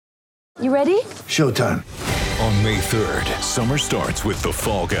You ready? Showtime. On May 3rd, summer starts with The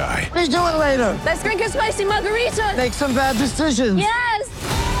Fall Guy. Let's do it later. Let's drink a spicy margarita. Make some bad decisions. Yes.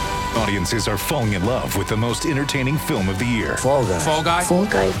 Audiences are falling in love with the most entertaining film of the year. Fall Guy. Fall Guy? Fall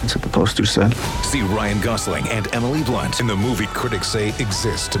Guy. That's what the poster said. See Ryan Gosling and Emily Blunt in the movie critics say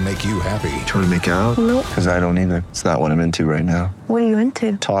exists to make you happy. Trying to make it out? Nope. Because I don't either. It's not what I'm into right now. What are you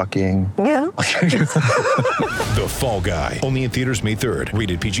into? Talking. Yeah. The Fall Guy. Only in theaters May 3rd.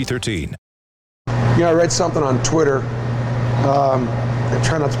 Rated PG-13. You know, I read something on Twitter. I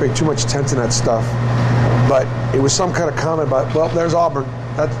try not to pay too much attention to that stuff, but it was some kind of comment about, well, there's Auburn.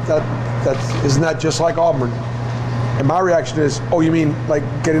 Isn't that just like Auburn? And my reaction is, oh, you mean like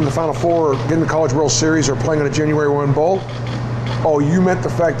getting to the Final Four or getting the College World Series or playing in a January 1 bowl? Oh, you meant the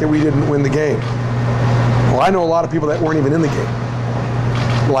fact that we didn't win the game. Well, I know a lot of people that weren't even in the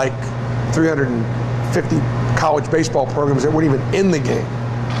game, like 350 college baseball programs that weren't even in the game.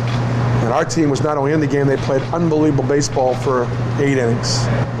 And our team was not only in the game, they played unbelievable baseball for 8 innings.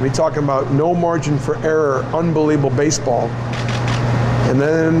 We're talking about no margin for error, unbelievable baseball. And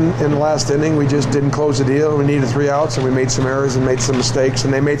then in the last inning, we just didn't close the deal. We needed 3 outs, and we made some errors and made some mistakes,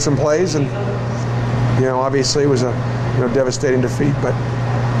 and they made some plays. And, you know, obviously it was a devastating defeat. But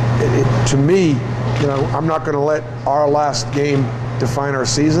to me, you know, I'm not going to let our last game define our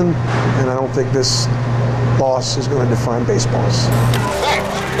season, and I don't think this loss is going to define baseball's.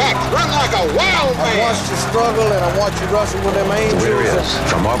 Back, run like a wild man. I watched you struggle and I watched you wrestle with them angels. Winner is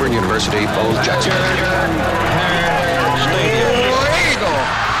from Auburn University, Bo Jackson.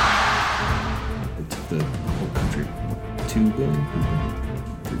 It took the whole country, 2 billion people,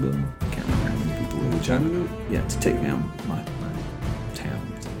 3 billion, I can't remember how many people live in China. Yeah, to take down my town.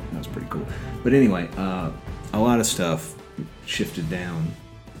 That was pretty cool. But anyway, a lot of stuff shifted down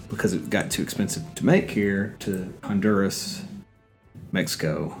because it got too expensive to make here to Honduras,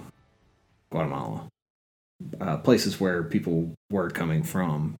 Mexico, Guatemala, places where people were coming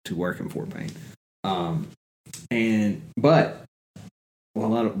from to work in Fort Payne. But a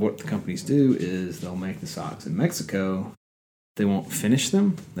lot of what the companies do is they'll make the socks in Mexico. They won't finish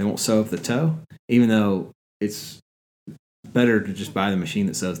them. They won't sew up the toe, even though it's better to just buy the machine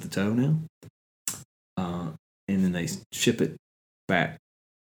that sews the toe now. And then they ship it back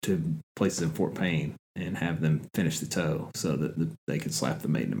to places in Fort Payne and have them finish the toe so that they can slap the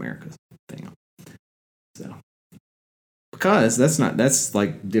Made in America thing on. So, because that's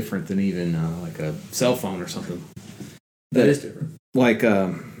like different than even like a cell phone or something. That is different. Like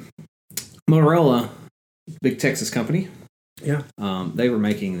Motorola, big Texas company. Yeah. They were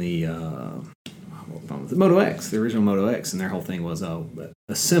making the Moto X, the original Moto X, and their whole thing was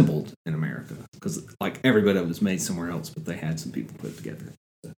assembled in America because like everybody was made somewhere else, but they had some people put it together.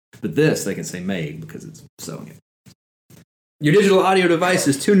 But this, they can say made because it's sewing it. Your digital audio device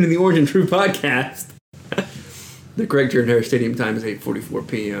is tuned into the Orange and True podcast. The correct Jordan Hare Stadium time is 8:44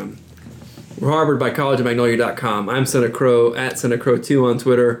 p.m. We're harbored by collegeofmagnolia.com. I'm Son of Crow, at Son of Crow 2 on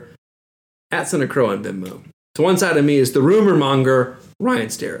Twitter, at Son of Crow on Venmo. To one side of me is the rumor monger,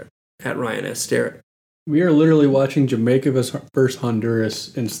 Ryan Starrett, at Ryan S. Starrett. We are literally watching Jamaica versus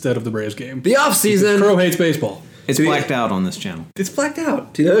Honduras instead of the Braves game. The offseason. Crow hates baseball. It's blacked out on this channel. It's blacked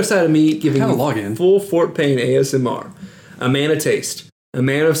out. To the other side of me, giving you full Fort Payne ASMR. A man of taste. A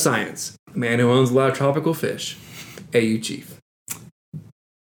man of science. A man who owns a lot of tropical fish. AU Chief.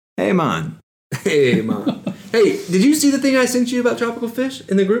 Hey, man. Hey, man. Hey, did you see the thing I sent you about tropical fish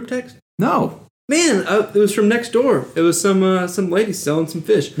in the group text? No. Man, it was from next door. It was some lady selling some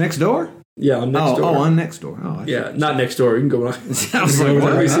fish. Next door? Yeah, on next door. Oh, on next door. Oh, yeah, not next door. You can go on. I was like,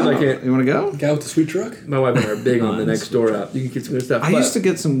 what? You want to go? Guy with the sweet truck? My wife and I are big on the next door app. You can get some good stuff. I used to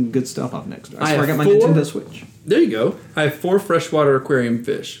get some good stuff off next door. I got my 4 Nintendo Switch. There you go. I have 4 freshwater aquarium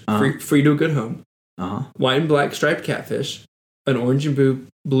fish. Free to a good home. White and black striped catfish. An orange and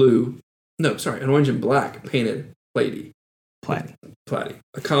blue. No, sorry. An orange and black painted platy. Platy.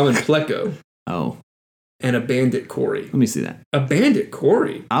 A common pleco. Oh. And a bandit cory. Let me see that. A bandit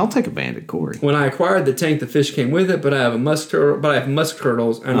cory. I'll take a bandit cory. When I acquired the tank, the fish came with it, but I have musk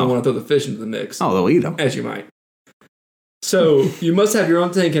turtles, and I don't want to throw the fish into the mix. Oh, they'll eat them. As you might. So you must have your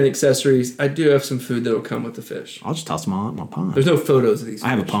own tank and accessories. I do have some food that will come with the fish. I'll just toss them all out in my pond. There's no photos of these fish. I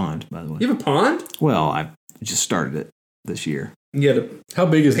have a pond, by the way. You have a pond? Well, I just started it this year. You had How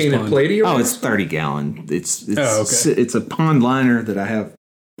big is this pond? Platy? Oh, it's 30 gallon. It's a pond liner that I have.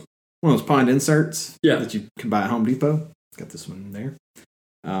 One of those pond inserts that you can buy at Home Depot. Got this one there.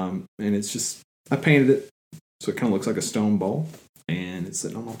 And it's just, I painted it so it kind of looks like a stone bowl. And it's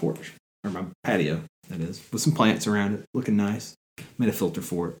sitting on my porch, or my patio, that is, with some plants around it, looking nice. Made a filter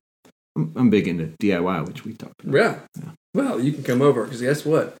for it. I'm big into DIY, which we talked about. Yeah. Well, you can come over, because guess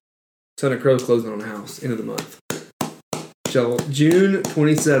what? Son of Crow's closing on a house, end of the month. So June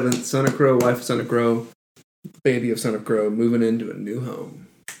 27th, Son of Crow, wife of Son of Crow, baby of Son of Crow, moving into a new home.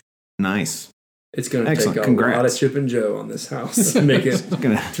 Nice. It's going to take a Congrats. lot of Chip and Joe on this house to make it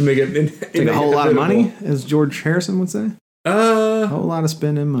take a whole lot of money, as George Harrison would say. A whole lot of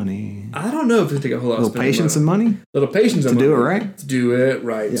spending money. I don't know if it's take a whole lot of spending patience and money. Little patience to and do money. it right. To do it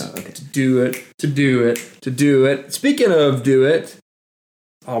right. Yeah. Okay. To do it. Speaking of do it,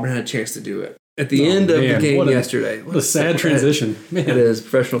 Auburn had a chance to do it at the end of the game yesterday. What a sad transition. Man. It is.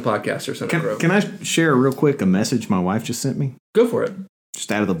 Professional podcaster, Son of Crow. Can I share real quick a message my wife just sent me? Go for it.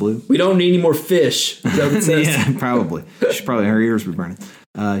 Just out of the blue. We don't need any more fish. Is that what it says? Yeah, probably. Her ears were burning.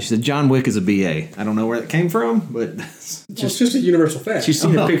 She said John Wick is a BA. I don't know where that came from, but it's just a universal fact. She's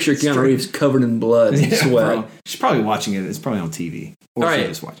seen a picture of Keanu Reeves covered in blood and sweat. She's probably watching it. It's probably on TV. Or all right.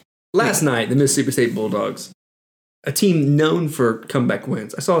 Just watching. Last night, the Mississippi State Bulldogs, a team known for comeback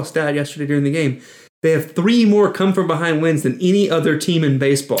wins. I saw a stat yesterday during the game. They have 3 more come from behind wins than any other team in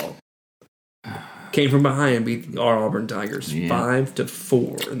baseball. Came from behind and beat our Auburn Tigers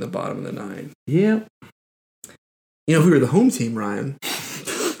 5-4 in the bottom of the 9. Yeah. You know, if we were the home team, Ryan,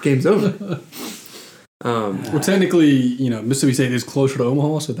 game's over. Well, technically, Mississippi State is closer to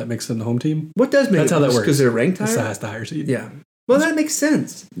Omaha, so that makes them the home team. What does make That's it how that works. Because they're ranked higher? That's the higher seed. Yeah. Well, that makes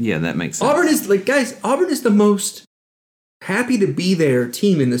sense. Yeah, that makes sense. Auburn is, Auburn is the most happy to be their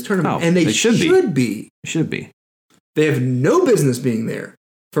team in this tournament. And they should be. Should be. They have no business being there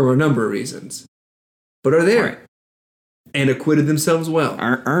for a number of reasons, but are there. Right. And acquitted themselves well.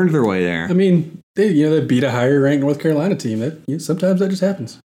 Earned their way there. I mean, they beat a higher ranked North Carolina team. That sometimes that just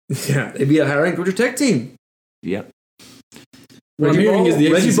happens. Yeah, they beat a higher ranked Georgia Tech team. Yep. Reggie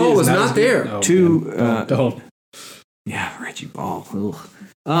Ball was not there. Don't. Yeah, Reggie Ball.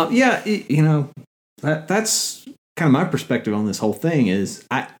 That's kind of my perspective on this whole thing. Is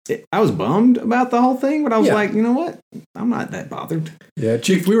I was bummed about the whole thing, but I was like, you know what? I'm not that bothered. Yeah,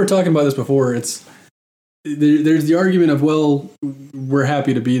 Chief, we were talking about this before. There's the argument of, well, we're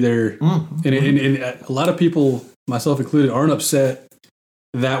happy to be there. Mm-hmm. And a lot of people, myself included, aren't upset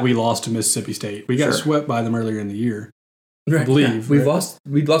that we lost to Mississippi State. We got swept by them earlier in the year. Right. I believe. Yeah.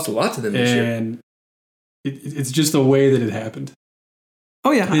 We've lost a lot to them this year. And it's just the way that it happened. Oh,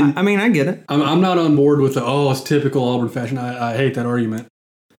 yeah. I get it. I'm not on board with it's typical Auburn fashion. I hate that argument.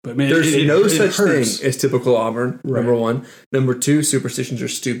 But man, there's no such thing as typical Auburn, number 1. Number 2, superstitions are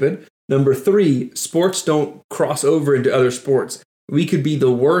stupid. Number 3, sports don't cross over into other sports. We could be the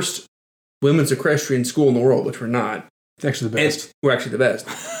worst women's equestrian school in the world, which we're not. It's actually the best. We're actually the best.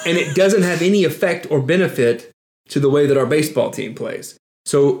 And it doesn't have any effect or benefit to the way that our baseball team plays.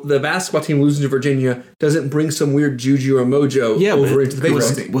 So the basketball team losing to Virginia doesn't bring some weird juju or mojo over into the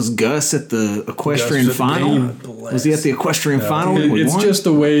baseball team. Was Gus at the equestrian final? Was he at the equestrian final? It's just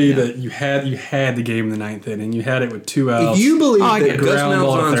the way that you had the game in the 9th inning. You had it with 2 outs. If you believe that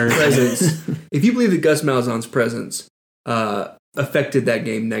Gus Malzahn's presence affected that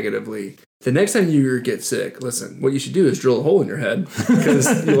game negatively, the next time you get sick, listen, what you should do is drill a hole in your head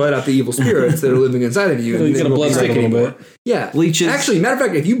because you let out the evil spirits that are living inside of you. And you won't be sick anymore. Yeah. Leeches. Actually, matter of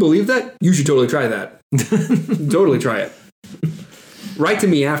fact, if you believe that, you should totally try that. Totally try it. Write to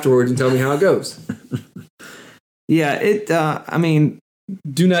me afterwards and tell me how it goes. Yeah,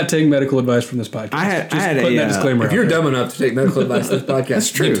 do not take medical advice from this podcast. I had a disclaimer. If you're dumb enough to take medical advice from this podcast,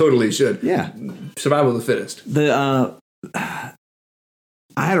 that's true. You totally should. Yeah. Survival of the fittest.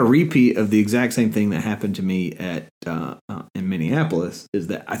 I had a repeat of the exact same thing that happened to me in Minneapolis. Is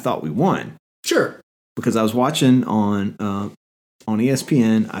that I thought we won. Sure. Because I was watching on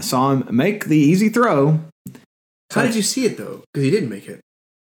ESPN. I saw him make the easy throw. How did you see it though? Because he didn't make it.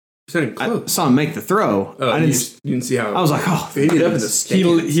 I saw him make the throw. Oh, you didn't see how. I was like, he ended up in the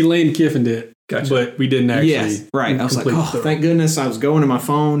stands. He Lane Kiffin did. Gotcha. But we didn't actually. Yes, right. I was like, thank goodness. I was going to my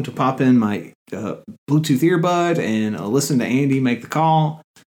phone to pop in my Bluetooth earbud and listen to Andy make the call.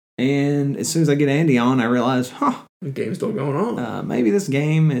 And as soon as I get Andy on, I realize, the game's still going on. Maybe this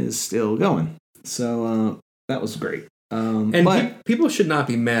game is still going. So that was great. But people should not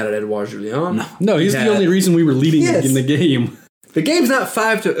be mad at Edouard Julien. No, he's the only reason we were leading in the game. The game's not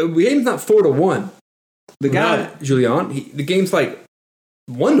 4-1. The guy Julien, the game's like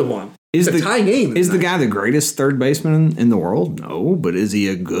 1-1. It's a tie game. Is the guy the greatest third baseman in the world? No, but is he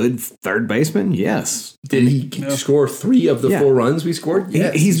a good third baseman? Yes. Did he score 3 of the 4 runs we scored?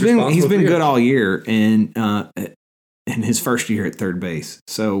 Yes. He's been good all year and in his first year at third base.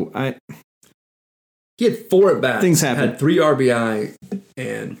 So he had 4 at bats. Things happen. Had 3 RBI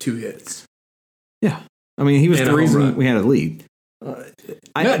and 2 hits. Yeah, I mean he was the reason we had a lead.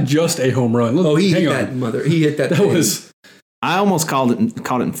 Not just a home run. He hit that. He hit that. That was I almost caught it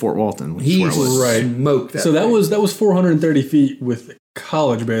in Fort Walton. Which He is where I was. Right. smoked that. So that thing. was 430 feet with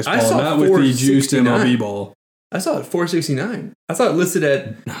college baseball, I saw not with the juiced 469. MLB ball. I saw it 469. I saw it listed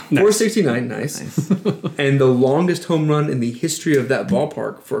at 469. Nice. And the longest home run in the history of that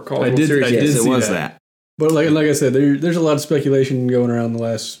ballpark for a college World Series. I did Yes, it see was that. that. But like I said, there's a lot of speculation going around the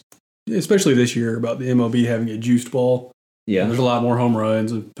last, especially this year, about the MLB having a juiced ball. Yeah. There's a lot more home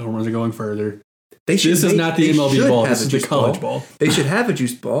runs. And home runs are going further. This is not the MLB ball. This is the college ball. They should have a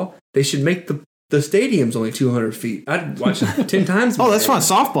juice ball. They should make the stadiums only 200 feet. I'd watch it 10 times. Oh, that's why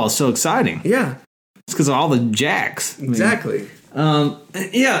softball is so exciting. Yeah. It's because of all the jacks. Exactly.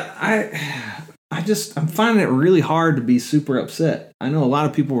 Yeah, I'm finding it really hard to be super upset. I know a lot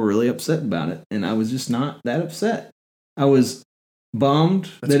of people were really upset about it, and I was just not that upset. I was bummed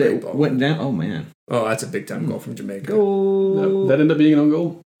That's that a great it ball. went down. Oh man, Oh, that's a big time goal from Jamaica. go! That ended up being an own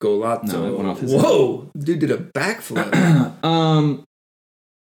goal. Golato. No, it went off his Whoa. Dude did a backflip.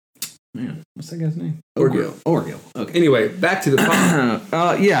 Man, what's that guy's name? Orgil. Orgil. Okay. Anyway, back to the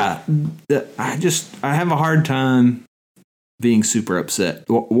pod. Yeah, I have a hard time being super upset.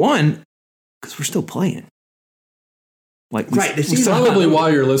 One, because we're still playing. Like Right, this is Probably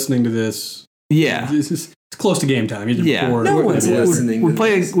why you're listening to this. Yeah. It's close to game time. Either Yeah. before No or one's after. listening.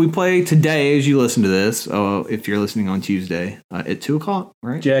 We play today as you listen to this. If you're listening on Tuesday at 2:00,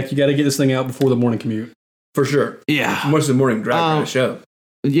 right? Jack, you got to get this thing out before the morning commute. For sure. Yeah. Much of the morning drive on the show.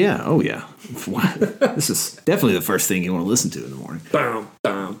 Yeah. Oh yeah. This is definitely the first thing you want to listen to in the morning. Bam,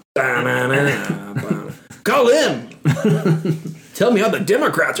 bam, bam, bam, bam, bam. Call him. Tell me how the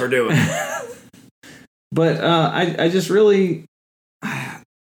Democrats are doing. But I just really,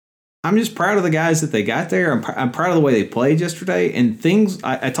 I'm just proud of the guys that they got there. I'm proud of the way they played yesterday. And things,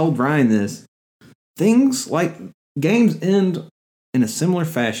 I told Ryan this, things like games end in a similar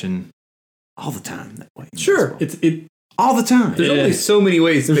fashion all the time that way. Sure. It all the time. There's only so many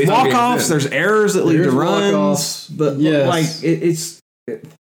ways. There's baseball games walk-offs, end. there's errors that lead to There's runs. walk-offs, But yes. like, it's...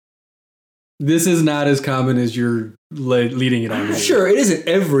 This is not as common as you're leading it on. to be. Sure, it isn't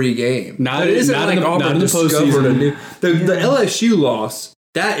every game. Not- But it isn't not like in the- not Auburn in the discovered a postseason. new. The LSU loss,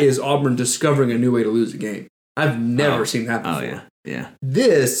 that is Auburn discovering a new way to lose a game. I've never seen that before. Oh, yeah. Yeah.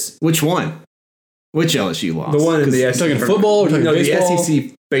 This, Which one? Which LSU lost? the one in the SEC. talking football or talking no, baseball? the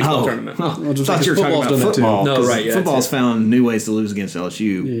SEC baseball Oh, tournament. oh, Well, just I thought because you were talking football's about done that too. football. No, 'cause right, yeah, Football's that's found new ways to lose against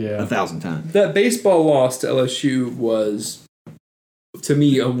LSU Yeah. 1,000 times. That baseball loss to LSU was, to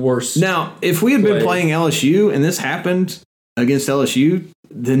me, a worse. Now, if we had been Play. playing LSU and this happened against LSU,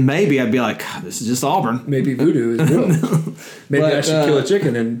 then maybe I'd be like, "God, this is just Auburn." Maybe voodoo is real. Maybe But, I should kill a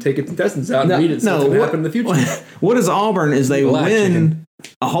chicken and take its intestines out No, and eat it so it can what- happen in the future. What is Auburn is they Black win chicken.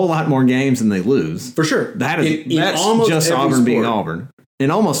 a whole lot more games than they lose. For sure. That is In that's almost just every Auburn being sport. Auburn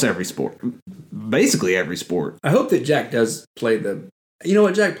in almost every sport, basically every sport. I hope that Jack does play the. You know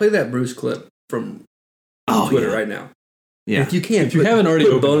what, Jack? Play that Bruce clip from Twitter yeah. right now. Yeah. If you can, If you haven't already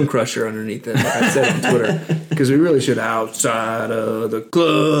put opened Bone it. Crusher underneath it, like I said on Twitter, because we really should outside of the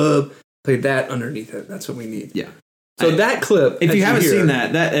club play that underneath it. That's what we need. Yeah. So that clip, If as you haven't hear- seen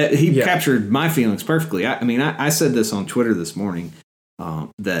that he Yeah. captured my feelings perfectly. I mean, I said this on Twitter this morning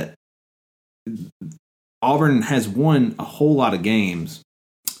that Auburn has won a whole lot of games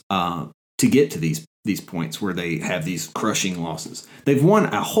to get to these points where they have these crushing losses. They've won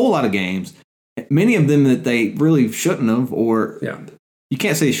a whole lot of games, many of them that they really shouldn't have, or Yeah. you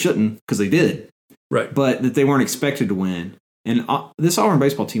can't say shouldn't because they did, Right. but that they weren't expected to win. And this Auburn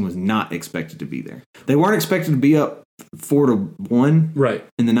baseball team was not expected to be there. They weren't expected to be up 4-1 Right.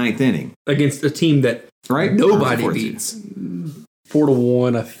 in the ninth inning. Against a team that Right? nobody Or beats.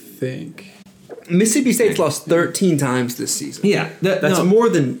 4-1, I think. Mississippi State's lost 13 times this season. Yeah, That's no, more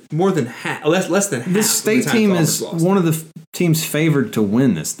than half. Less than half. this of the state times team Auburn's is lost. one of the teams favored to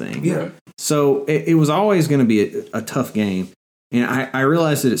win this thing. Yeah. So it was always going to be a tough game. And I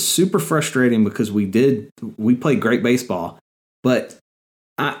realized that it's super frustrating because we played great baseball, but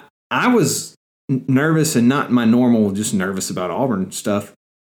I was nervous and not my normal, just nervous about Auburn stuff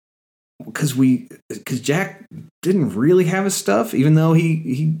because Jack didn't really have his stuff, even though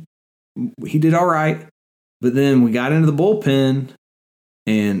he did all right. But then we got into the bullpen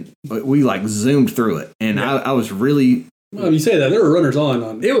and we like zoomed through it. And I was really, Well, you say that. There were runners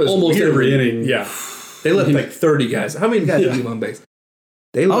on It was almost weird. every inning. Yeah. They left like 30 guys. How many guys did leave on base?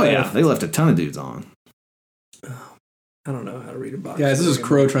 They left, they left a ton of dudes on. I don't know how to read a box. Guys, this is score.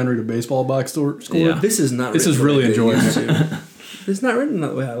 Crow trying to read a baseball box score. Yeah. This is not. This written is the really way they enjoyable. used to. It's not written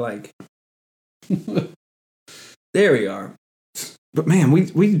the way I like. There we are. But man, we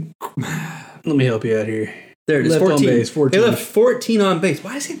Let me help you out here. There it is. Left on 14. base, 14. They left 14 on base.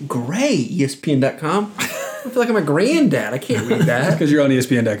 Why is it gray? ESPN.com. I feel like I'm a granddad. I can't read that. Because you're on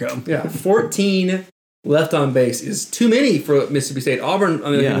ESPN.com. Yeah, 14 left on base is too many for Mississippi State. Auburn,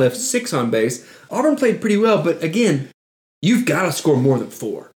 on the other hand, left 6 on base. Auburn played pretty well, but again, you've got to score more than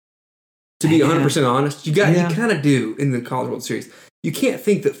 4. To be 100% honest, you kind of do in the College World Series. You can't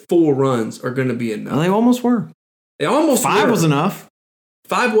think that 4 runs are going to be enough. Well, they almost were. They almost 5 were. was enough.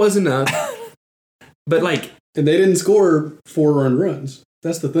 5 was enough. But like, and they didn't score 4 earned runs.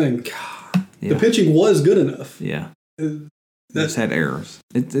 That's the thing. God, the pitching was good enough. Yeah, that's had errors.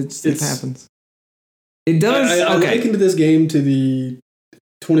 It happens. It does. I likened this game to the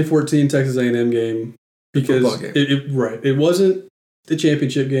 2014 Texas A&M game because game. It wasn't the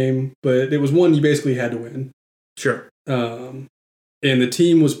championship game, but it was one you basically had to win. Sure. And the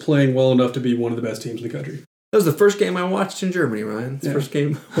team was playing well enough to be one of the best teams in the country. That was the first game I watched in Germany, Ryan. It's the first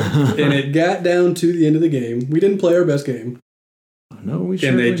game. And it got down to the end of the game. We didn't play our best game. No, we sure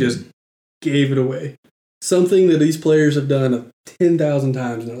and they didn't. just gave it away. Something that these players have done 10,000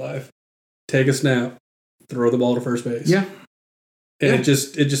 times in their life. Take a snap, throw the ball to first base. Yeah. And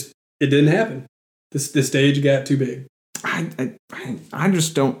it didn't happen. The stage got too big. I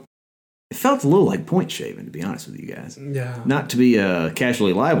just don't. It felt a little like point shaving, to be honest with you guys. Yeah. Not to be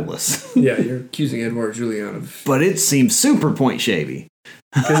casually libelous. Yeah, you're accusing Edward Julian of. But it seems super point shavy.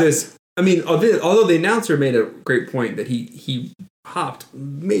 Because although the announcer made a great point that he hopped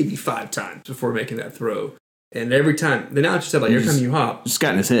maybe 5 times before making that throw. And every time, the announcer said, like, every time you hop, just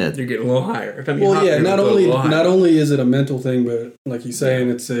got in his head. You're getting a little higher. Every time you Well, hop, yeah, you're not not only is it a mental thing, but like he's saying,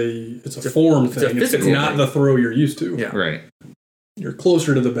 it's a form thing. It's not the throw you're used to. Yeah. Right. You're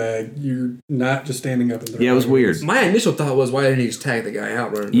closer to the bag. You're not just standing up and throwing. Yeah, it was weird. My initial thought was, why didn't he just tag the guy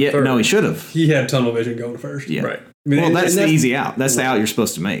out running Yeah, third? no, he should have. He had tunnel vision going first. Yeah. Right. I mean, well, that's and the easy out. That's the out you're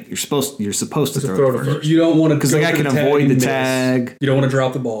supposed to make. You're supposed to throw it first. You don't want to because the guy can avoid the tag. You don't want to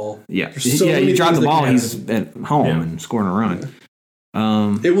drop the ball. Yeah, So you drop the ball, can he's at home and scoring a run.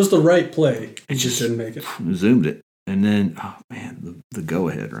 Yeah. It was the right play. It just didn't make it. Zoomed it, and then the go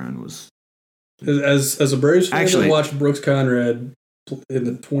ahead run was. As a Braves fan that watched Brooks Conrad in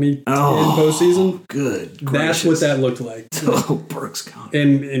the 2010 postseason. Good. That's what that looked like. Oh, Brooks Conrad.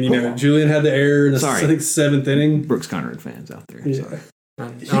 And Julian had the error in the I think 7th inning. Brooks Conrad fans out there. Yeah. Sorry.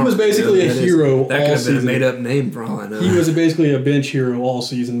 He was basically a hero. That all could have been a season. made up name for all I know. He was basically a bench hero all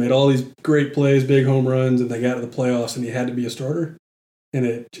season. Made all these great plays, big home runs, and they got to the playoffs, and he had to be a starter.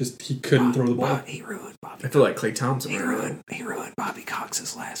 And he couldn't throw the ball. He ruined Bobby. I feel like Klay Thompson. He ruined Bobby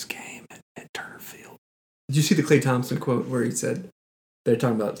Cox's last game at Turner Field. Did you see the Klay Thompson quote where he said they're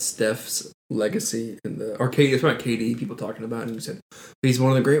talking about Steph's legacy it's about KD people talking about it, and he said he's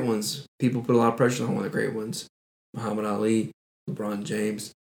one of the great ones. People put a lot of pressure on one of the great ones. Muhammad Ali, LeBron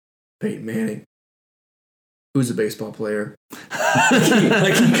James, Peyton Manning. Who's a baseball player?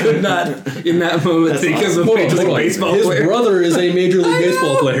 Like he could not in that moment think of a Major League Baseball player. His brother is a Major League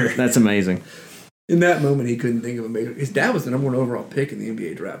Baseball player. That's amazing. In that moment, he couldn't think of a major. His dad was the number 1 overall pick in the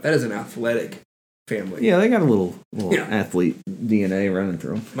NBA draft. That is an athletic family. Yeah, they got a little athlete DNA running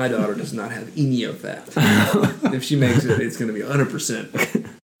through them. My daughter does not have any of that. If she makes it, it's going to be 100%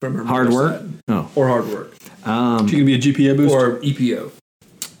 from her hard work. Side. Oh, or hard work. She can be a GPA boost or EPO.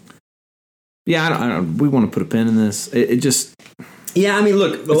 Yeah, I don't. We want to put a pin in this. It just. Yeah, I mean,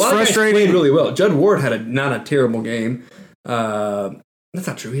 look, a lot of guys played really well. Judd Ward had not a terrible game. That's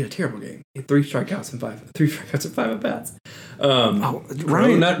not true. He had a terrible game. He had 3 strikeouts and 5 at bats.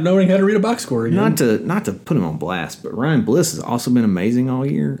 Ryan not knowing how to read a box score again. Not to put him on blast, but Ryan Bliss has also been amazing all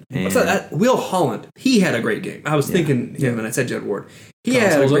year. And Will Holland, he had a great game. I was thinking him, and I said Judd Ward. He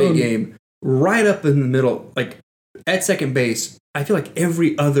had a great game right up in the middle, like at second base. I feel like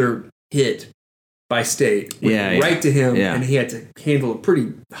every other hit by State went right to him, and he had to handle a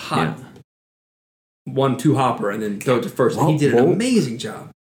pretty hot 1-2 hopper and then throw it to first. And he did an amazing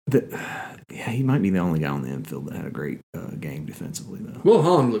job. He might be the only guy on the infield that had a great game defensively, though. Will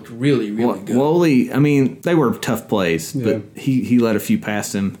Holland looked really, really good. Woolley, I mean, they were tough plays, but he let a few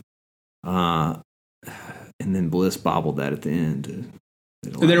past him, and then Bliss bobbled that at the end. And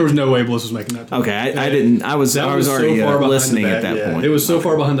there was no way Bliss was making that play. Okay, I didn't. I was already listening at that point. It was so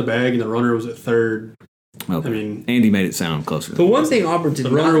far behind the bag, and the runner was at third. Okay. I mean, Andy made it sound closer. The one thing Auburn did,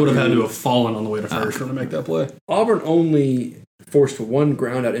 the runner would have had to have fallen on the way to first to make that play. Auburn only forced 1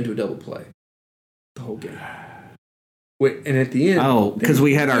 ground out into a double play the whole game. And at the end, because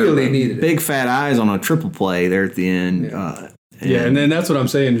we had our big fat eyes on a triple play there at the end. And then that's what I'm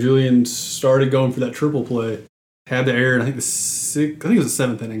saying. Julian started going for that triple play, had the error, and I think it was the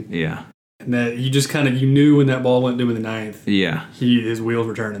 7th inning. Yeah. And that you just you knew when that ball went to him in the 9th. Yeah. His wheels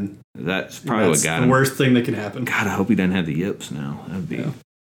were turning. That's probably what got him. The worst thing that can happen. God, I hope he doesn't have the yips now. That'd be.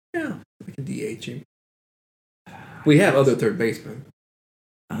 Yeah. We can DH him. We have other third basemen.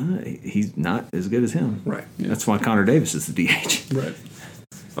 He's not as good as him. Right. That's why Connor Davis is the DH. Right.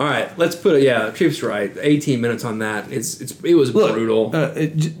 All right, let's put it. Yeah, Chief's right. 18 minutes on that. It was brutal.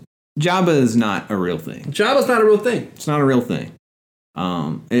 Jabba is not a real thing. Jabba's not a real thing. It's not a real thing.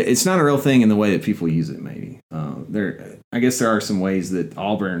 It's not a real thing in the way that people use it. Maybe I guess there are some ways that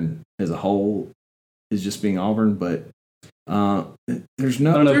Auburn as a whole is just being Auburn, but there's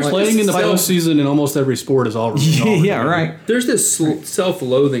no. I don't know. Playing in the postseason in almost every sport is Auburn. Yeah, right. There's this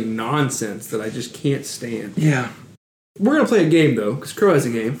self-loathing nonsense that I just can't stand. Yeah. We're gonna play a game though, because Crow has a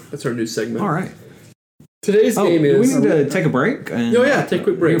game. That's our new segment. All right. Today's game is. We need to take a break. And, take a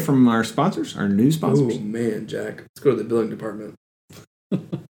quick break. Hear from our sponsors, our new sponsors. Oh man, Jack, let's go to the billing department.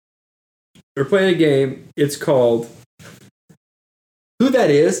 We're playing a game. It's called Who That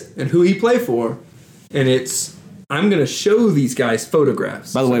Is and Who He Play For, and it's I'm gonna show these guys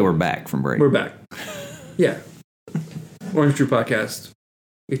photographs. By the way, we're back from break. We're back. Yeah. Orange Drew Podcast.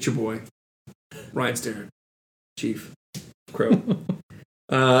 It's your boy, Ryan Stern, Chief Crow.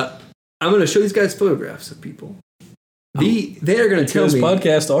 I'm going to show these guys photographs of people. They are going to tell me. This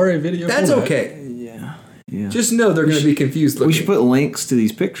podcast are a video. That's format. okay. Yeah. Just know they're going to be confused looking. We should put links to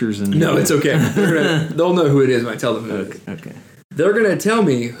these pictures. No, it's okay. They'll know who it is when I tell them who it is. Okay. They're going to tell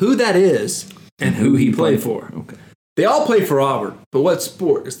me who that is and who he played for. Okay. They all play for Auburn, but what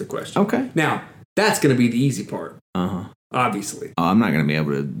sport is the question? Okay. Now, that's going to be the easy part. Uh-huh. Obviously. Oh, I'm not going to be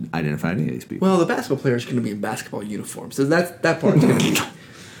able to identify any of these people. Well, the basketball players are going to be in basketball uniforms, so that part is going to be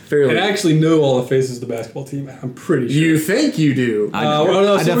fairly. I actually know all the faces of the basketball team. I'm pretty sure. You think you do? I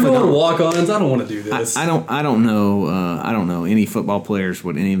definitely don't. Walk-ons. I don't want to do this. I don't know. I don't know any football players.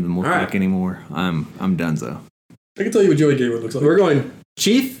 What any of them look like anymore. I'm donezo. I can tell you what Joey Gatewood looks like. We're going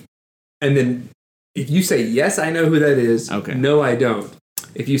Chief, and then if you say yes, I know who that is. Okay. No, I don't.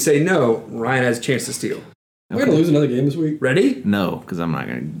 If you say no, Ryan has a chance to steal. We're going to lose another game this week. Ready? No, because I'm not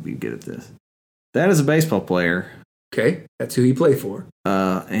going to be good at this. That is a baseball player. Okay, that's who he played for.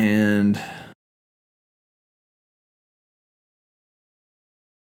 And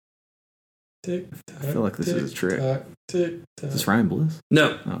tick, I feel like this is a trick. Is this Ryan Bliss?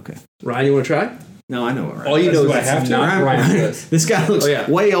 No. Okay. Ryan, you want to try? No, I know it. Ryan. All you know is I have to. Ryan Bliss. This guy looks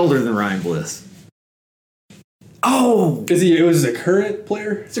way older than Ryan Bliss. Oh, is he? Was a current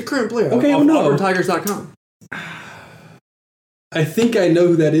player? It's a current player. Okay, well, no. AuburnTigers.com. I think I know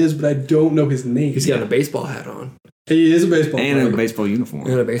who that is, but I don't know his name. He's got a baseball hat on. He is a baseball player. And a baseball uniform.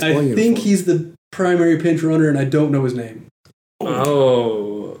 I think he's the primary pinch runner, and I don't know his name.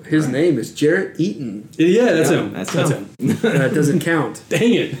 Oh, his name is Jarrett Eaton. Yeah, that's him. That's him. That doesn't count.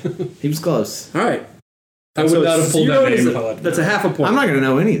 Dang it. He was close. All right. I would not have pulled that name if I let That's a half a point. I'm not going to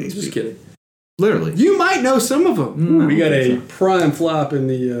know any of these. Just kidding. Literally. You might know some of them. We got a prime flop in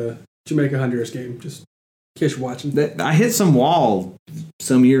the Jamaica-Honduras game. Just in case you're watching. I hit some wall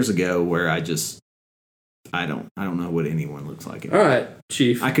some years ago where I don't know what anyone looks like anymore. All right,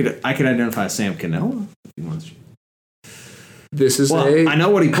 Chief. I could identify Sam Cannella if you want to. This is I know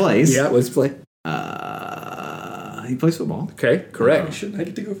what he plays. Yeah, let's play. He plays football. Okay, correct. Shouldn't I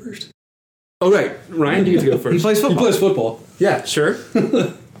get to go first? Oh, right. Ryan, you get to go first. He plays football. He plays football. Yeah, sure.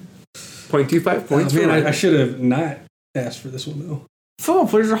 0.25 points. Man, I should have not asked for this one, though. Football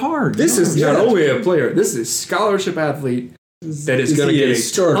players are hard. This is not only a player. This is a scholarship athlete that is going to get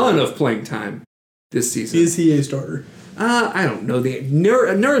a ton of playing time this season. Is he a starter? I don't know. The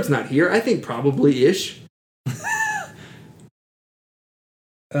Nerd's not here. I think probably ish.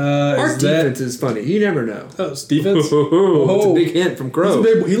 Our defense is funny. You never know. Oh, it's defense? It's a big hint from Crow.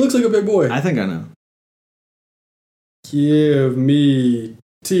 He looks like a big boy. I think I know. Give me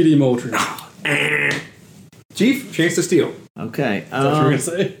T.D. Moultrie. Chief, chance to steal. Okay. That's what you were going to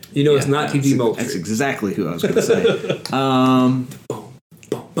say? You know it's not T.D. Moultrie. That's exactly who I was going to say. Bum, bum,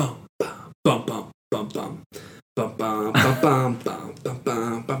 bum, bum, bum, bum, bum, bum, bum, bum, bum, bum,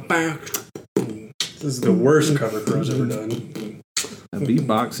 bum, bum, bum. This is the worst cover Crow's ever done. A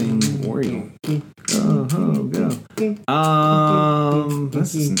beatboxing warrior. Go. I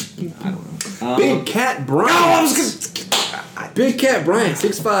don't know. Big Cat Bryant. Big Cat Bryant,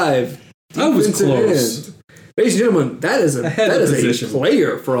 6'5". I was close. Ladies and gentlemen, that is a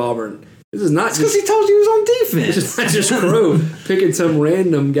player for Auburn. This is not because he told you he was on defense. This is not just Crow picking some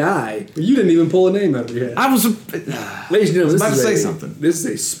random guy. You didn't even pull a name out of your head. I was. Ladies and gentlemen, about to say something. This is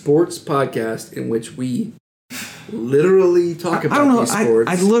a sports podcast in which we literally talk about these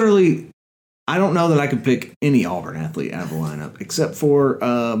sports. I don't know that I could pick any Auburn athlete out of the lineup except for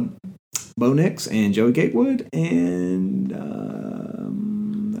Bo Nix and Joey Gatewood, and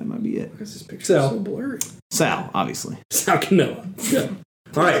that might be it. Because this picture Sal. is so blurry. Sal, obviously. Sal Cannella. Yeah.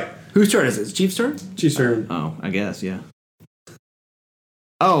 All right. Whose turn is it? Chief's turn? Chiefs turn. Oh, I guess, yeah.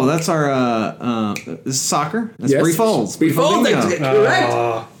 Oh, that's our this is soccer. That's Bree Folds. Bree Folds,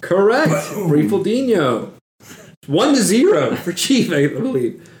 correct. Correct. Bree Foldinho. 1-0 for Chief, I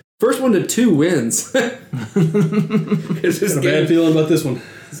believe. First 1-2 wins. Got a bad feeling about this one.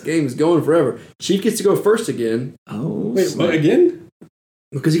 This game is going forever. Chief gets to go first again. Oh, wait, what, again?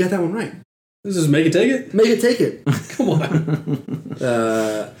 Because you got that one right. This is make it take it? Make it take it. Come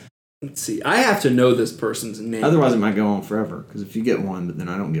on. Let's see. I have to know this person's name. Otherwise, it might go on forever. Because if you get one, but then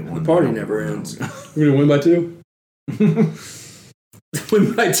I don't get one. The party never ends. We're going to win by 2?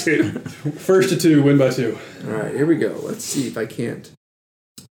 Win by 2. First to 2, win by 2. All right, here we go. Let's see if I can't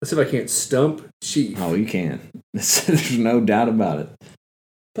stump Chief. Oh, you can. There's no doubt about it. I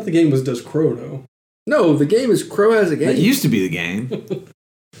thought the game was Does Crow know? No, the game is Crow has a game. That used to be the game.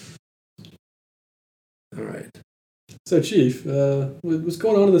 All right. So, Chief, what's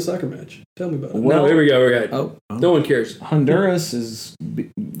going on in the soccer match? Tell me about it. Well, here we go. We're good. Oh. No one cares. Honduras is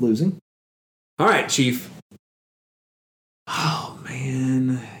losing. All right, Chief. Oh,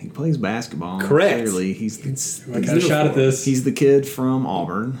 man. He plays basketball. Correct. Clearly. I got a shot at this. He's the kid from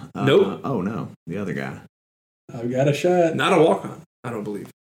Auburn. Nope. Oh, no. The other guy. I've got a shot. Not a walk-on, I don't believe.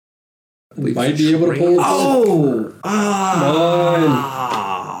 Might be able to pull it. Oh! Come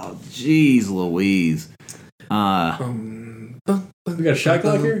on. Jeez Louise. We got a shot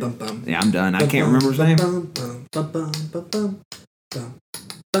clock here? Yeah, I'm done. I can't remember his name.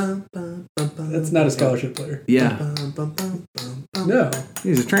 That's not a scholarship player. Yeah. No.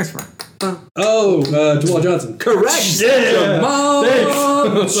 He's a transfer. Oh, Jamal Johnson. Correct. Jamal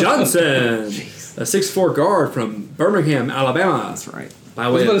Johnson. A 6'4" guard from Birmingham, Alabama. That's right. I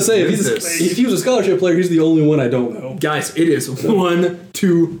was about to say, if he was a scholarship player, he's the only one I don't know. Guys, it is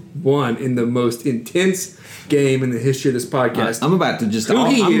 1-1 in the most intense game in the history of this podcast. I'm about to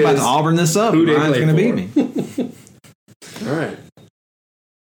Auburn this up. Ryan's going to beat me. All right.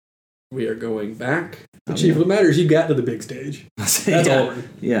 We are going back. Chief, what matters, you got to the big stage. That's Auburn.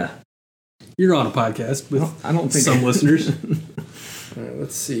 Yeah. You're on a podcast with I don't think some listeners. All right,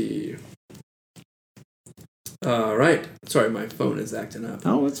 let's see. All right. Sorry, my phone is acting up.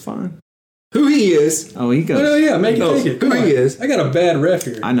 Oh, it's fine. Who he is. Oh, he goes. Oh, yeah, make it take it. Who he is. I got a bad ref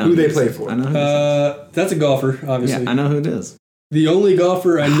here. I know who they play for. I know who that's a golfer, obviously. Yeah, I know who it is. The only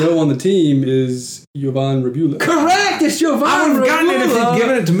golfer I know on the team is Jovan Rabula. Correct! It's Jovan Rabula. I would have gotten it if he'd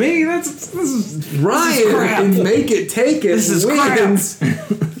given it to me. This is Ryan. Make it, take it. This is wins.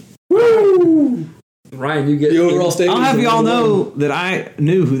 Woo! Ryan, you get the overall standings. I'll have y'all know that I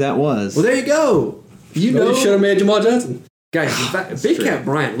knew who that was. Well, there you go. You know, should have made Jamal Johnson. Guys, in fact, Big Cat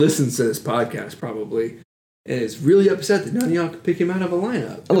Bryant listens to this podcast probably and is really upset that none of y'all could pick him out of a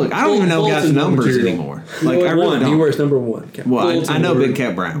lineup. Look, I don't even know guys' numbers anymore. Like, I really don't. He wears number 1. Well, I know Big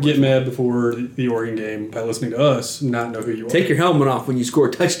Cat Bryant. Get mad before the Oregon game by listening to us, not know who you are. Take your helmet off when you score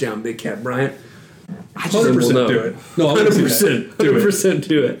a touchdown, Big Cat Bryant. 100% do it. No, 100%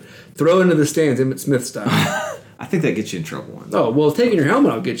 do it. Throw into the stands, Emmitt Smith style. I think that gets you in trouble. Oh, well, taking your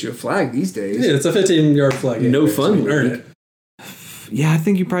helmet will get you a flag these days. Yeah, it's a 15-yard flag. No fun. Earn it. Yeah, I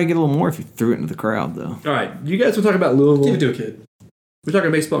think you probably get a little more if you threw it into the crowd, though. All right, you guys will talk about Louisville. Give it to a kid. We're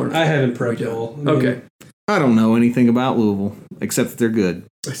talking baseball or not? I haven't prepped y'all. Okay. I don't know anything about Louisville, except that they're good.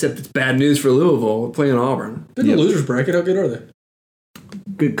 Except it's bad news for Louisville playing Auburn. They're in the losers bracket. How good are they?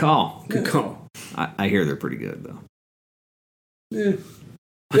 Good call. Good call. I hear they're pretty good, though. Yeah.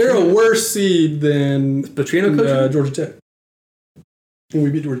 They're a worse seed than Petrino coach? Georgia Tech. When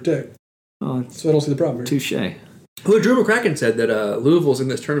we beat Georgia Tech. Oh, so I don't see the problem here. Touche. Well, Drew McCracken said that Louisville's in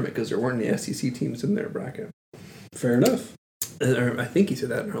this tournament because there weren't any SEC teams in their bracket. Fair enough. I think he said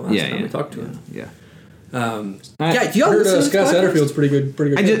that in our last time we talked to him. Yeah. Do y'all heard Scott Satterfield's pretty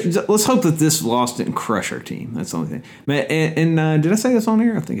good. Let's hope that this loss didn't crush our team. That's the only thing. And did I say this on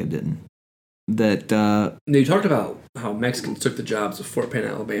here? I think I didn't. That you talked about how Mexicans took the jobs of Fort Payne,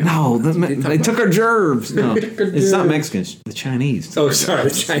 Alabama. No, they took our gerbs. No, it's not Mexicans. The Chinese. Oh, sorry, the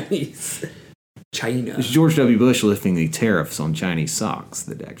Chinese. China. It's George W. Bush lifting the tariffs on Chinese socks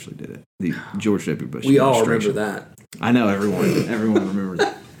that actually did it. The George W. Bush. We all remember that. I know everyone remembers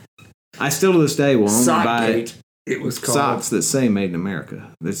that. I still to this day will only buy it was called socks that say "Made in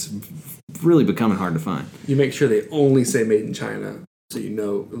America." That's really becoming hard to find. You make sure they only say "Made in China," so you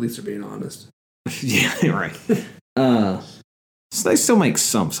know at least they're being honest. Yeah, right. So they still make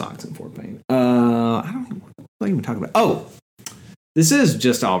some socks in Fort Payne. I don't know what I'm even talking about. Oh, this is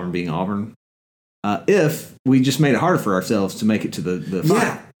just Auburn being Auburn. if we just made it harder for ourselves to make it to the final.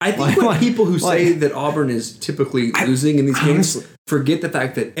 Yeah. I think when people who say that Auburn is typically losing in these games forget the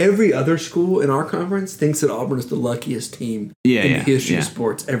fact that every other school in our conference thinks that Auburn is the luckiest team in the history of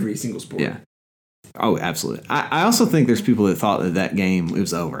sports, every single sport. Yeah. Oh, absolutely. I also think there's people that thought that game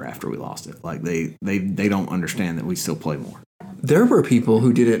was over after we lost it. Like they don't understand that we still play more. There were people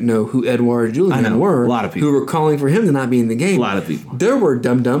who didn't know who Edouard Julien were. A lot of people. Who were calling for him to not be in the game. A lot of people. There were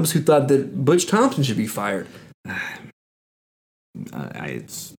dum-dums who thought that Butch Thompson should be fired.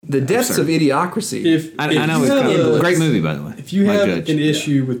 It's the depths absurd. of idiocracy. I know it's a great movie, by the way. If you have an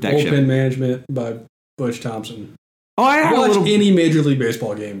issue with Dak bullpen Shepard. management by Butch Thompson, I watch any Major League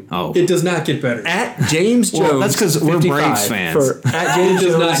Baseball game. Oh. It does not get better. At James Jones. Well, that's because we're 55 Braves fans. At James It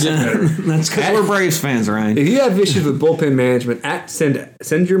does Jones. not get better. That's because we're Braves fans, Ryan. If you have issues with bullpen management,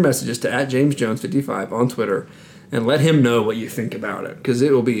 send your messages to at James Jones 55 on Twitter and let him know what you think about it, because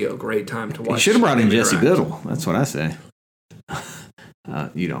it will be a great time to watch. You should have brought in Jesse interact. Biddle. That's what I say.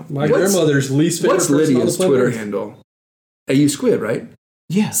 You don't. My grandmother's least favorite What's person Lydia's on the Twitter planet. handle? AU Squid, right?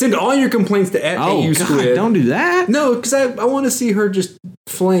 Yeah. Send all your complaints to at Oh, AU God, Squid. don't do that. No, because I want to see her just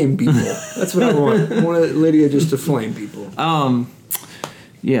flame people. That's what I want. I want Lydia just to flame people.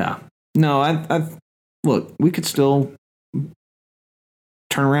 Yeah. No, I look, we could still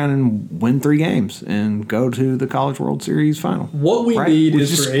turn around and win 3 games and go to the College World Series final. What we need is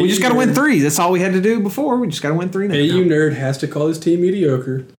just, for AU we just got to win Nerd. 3. That's all we had to do before. We just got to win 3 now. AU Nerd has to call his team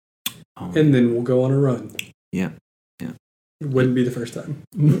mediocre, and then we'll go on a run. Yeah. It wouldn't be the first time.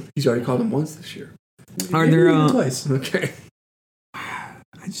 He's already called them once this year. Are there twice? Okay. I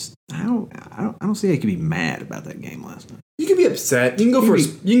don't see how you could be mad about that game last night. You can be upset. You can go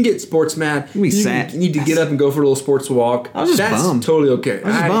you can get sports mad. You can be sad. You need to get up and go for a little sports walk. I was just That's bummed. totally okay. I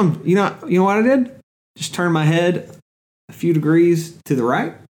was just bummed. You know what I did? Just turned my head a few degrees to the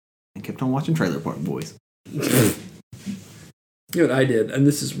right and kept on watching Trailer Park Boys. You know what I did, and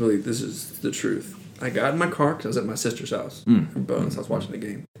this is the truth. I got in my car because I was at my sister's house in Bones. I was watching the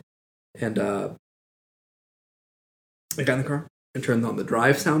game, and I got in the car and turned on the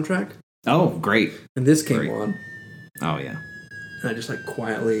Drive soundtrack, Oh, great. and this came Great. on, Oh, yeah. and I just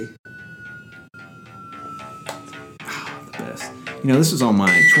quietly. The best. This was on my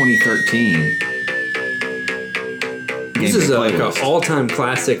 2013 This is like playlist. an all-time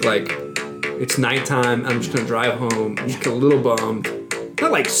classic. Like, it's nighttime. I'm just gonna drive home. Just a little bummed,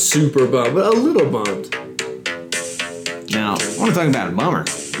 not like super bummed, but a little bummed. Now, I want to talk about a bummer.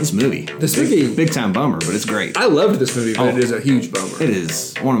 This movie. This movie, Big time bummer, but it's great. I loved this movie, but Oh. it is a huge bummer. It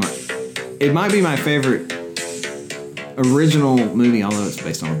is one of my. It might be my favorite original movie, although it's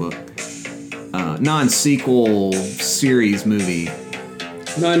based on a book. Non-sequel series movie.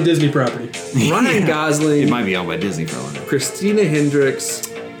 Non-Disney property. Ryan Gosling. It might be owned by Disney for all I know. Christina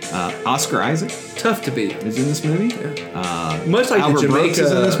Hendricks. Oscar Isaac Tough to beat. is in this movie. Much like Albert the Brooks Jamaica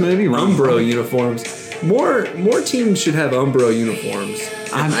is in this movie. Ron Umbro Brooks. uniforms. More teams should have Umbro uniforms.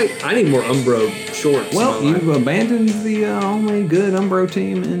 I need more Umbro shorts. Well, in my life. you abandoned the only good Umbro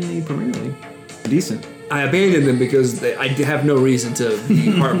team in the Premier League. Decent. I abandoned them because I have no reason to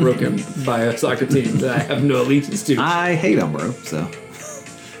be heartbroken by a soccer team that I have no allegiance to. I hate Umbro, so.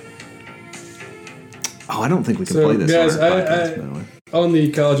 Oh, I don't think we can So, play this guys, on our podcast, by the way. on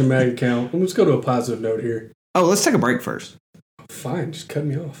the College of Mag account, let's go to a positive note here. Oh, let's take a break first. Fine, just cut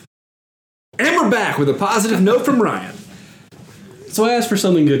me off. And we're back with a positive note from Ryan. So I asked for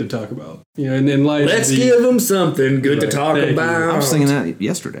something good to talk about. And in light Let's of the, give them something good to Right, talk thank you. about. I was singing that just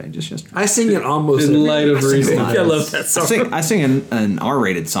yesterday. I sing it almost In every light of single recent week. I love that song. I sing an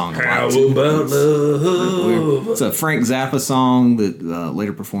R-rated song. a How lot, too. about love? It's a Frank Zappa song that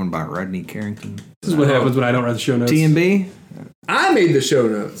later performed by Rodney Carrington. This is what happens when I don't write the show notes. TMB. I made the show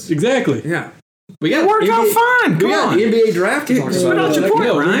notes. Exactly. Yeah. We got It worked out fine. We Come got on. the NBA draft to talk Spit about. out your point,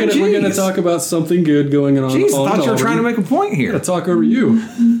 No, Ryan. we're gonna Jeez. talk about something good going on. Jeez, I on thought you were trying to Auburn. make a point I here. gotta talk over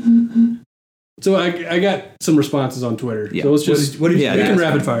you. So I got some responses on Twitter. Yeah. So let's just What did you Yeah, we can ask?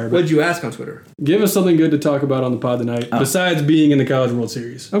 rapid fire. What But did you ask on Twitter? give us something good to talk about on the pod tonight, besides being in the College World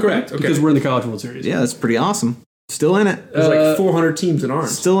Series. Correct. Okay. Because we're in the College World Series. Yeah, that's pretty awesome. Still in it. There's like 400 teams in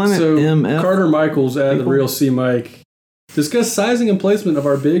arms. Still in it. So MF. Carter Michaels at the people. Real C Mike discuss sizing and placement of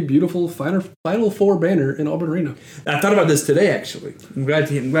our big, beautiful Final Four banner in Auburn Arena. I thought about this today, actually. I'm glad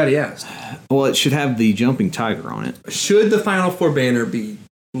he asked. Well, it should have the jumping tiger on it. Should the Final Four banner be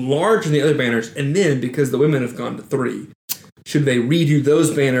larger than the other banners? And then, because the women have gone to 3, should they redo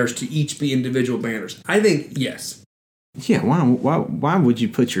those banners to each be individual banners? I think yes. Yeah, why would you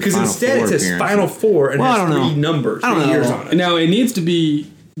put your Because Final instead Four it says appearance? Final Four and Well, I has don't 3 know. numbers, I don't 3 years know. on it. Now, it needs to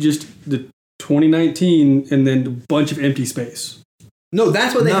be just the 2019 and then a bunch of empty space. No,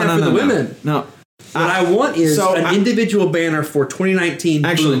 that's what they have for the women. No. What I want is an individual banner for 2019.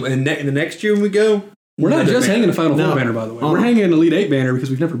 Actually, boom, and the next year when we go, we're not just hanging a Final Four banner, by the way. We're hanging an Elite Eight banner because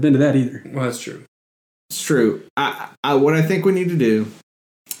we've never been to that either. Well, that's true. It's true. What I think we need to do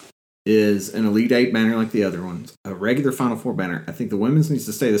is an Elite Eight banner like the other ones, a regular Final Four banner. I think the women's needs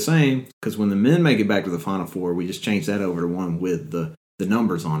to stay the same because when the men make it back to the Final Four, we just change that over to one with the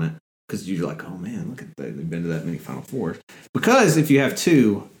numbers on it. Because you're like, oh man, look at that. They've been to that many Final Fours. Because if you have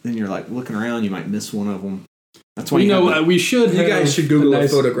two, then you're like looking around, you might miss one of them. That's why we should. You guys should Google a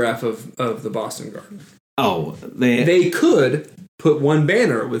photograph of the Boston Garden. Oh, they could put one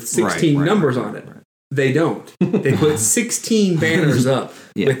banner with 16 numbers on it. They don't. They put 16 banners up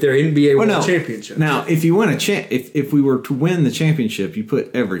with their NBA World Championship. Now, if you win if we were to win the championship, you put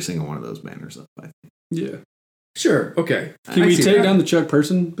every single one of those banners up. I think. Yeah. Sure. Okay. Can we take down the Chuck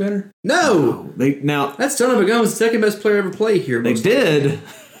Person banner? No. That son of a gun was the second best player ever played here. They did,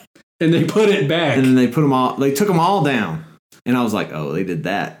 and they put it back, and then they put them all. They took them all down, and I was like, oh, they did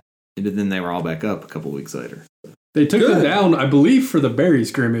that, and then they were all back up a couple weeks later. They took them down, I believe, for the Barry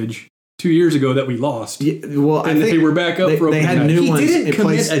scrimmage 2 years ago that we lost. Yeah, well, and they were back up for they had new ones. He didn't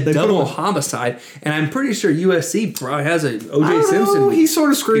commit a double homicide, and I'm pretty sure USC probably has a O.J. Simpson. He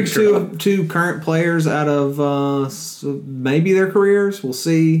sort of screwed two current players out of maybe their careers. We'll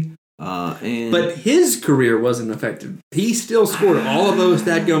see. But his career wasn't affected. He still scored all of those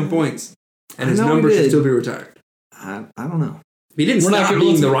dadgum points, and his numbers should still be retired. I don't know. He didn't stop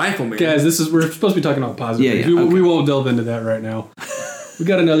being the rifleman. Guys, we're supposed to be talking about positive. We won't delve into that right now. We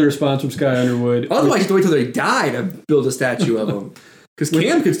got another response from Sky Underwood. Otherwise, you have to wait till they die to build a statue of him. Because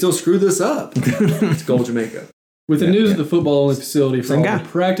Cam could still screw this up. It's Gold Jamaica. With the news of the football-only facility for Auburn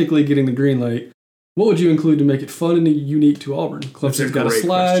practically getting the green light, what would you include to make it fun and unique to Auburn? Clemson's got a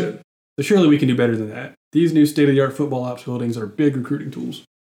slide, but surely we can do better than that. These new state-of-the-art football ops buildings are big recruiting tools.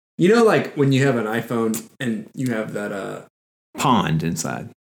 You know, like when you have an iPhone and you have that pond inside.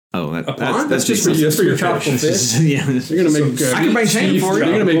 Oh, that's just for your tropical fish. Yeah, you're gonna make. I can make shade for you.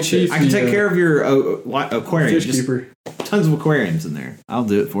 You're gonna make Chief. I can take care of your aquarium. Fish keeper. Tons of aquariums in there. I'll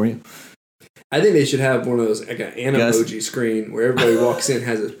do it for you. I think they should have one of those like an Animoji screen where everybody walks in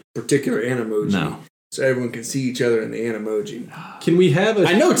has a particular Animoji. No. So everyone can see each other in the Animoji. Can we have a...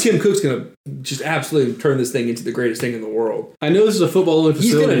 I know Tim Cook's going to just absolutely turn this thing into the greatest thing in the world. I know this is a football-only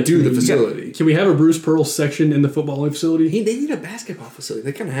facility. He's going to do the facility. Can we have a Bruce Pearl section in the football-only facility? They need a basketball facility.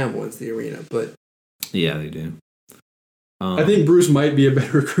 They kind of have one in the arena, but... Yeah, they do. I think Bruce might be a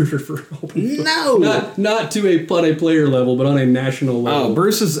better recruiter for Auburn. No! Not to a player level, but on a national level. Oh,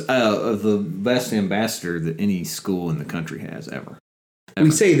 Bruce is the best ambassador that any school in the country has ever.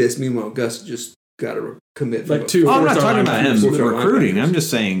 We say this, meanwhile, Gus just got to commit. Like two. I'm not talking about him recruiting. I'm just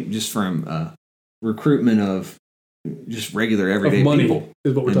saying, just from recruitment of just regular everyday money people.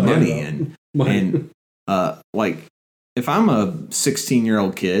 Is what we're talking about. Money. Like, if I'm a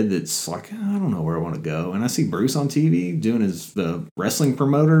 16-year-old kid that's like, I don't know where I want to go, and I see Bruce on TV doing his wrestling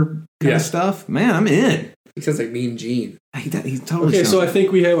promoter kind of stuff, man, I'm in. He sounds like Mean Gene. He totally. Okay, so I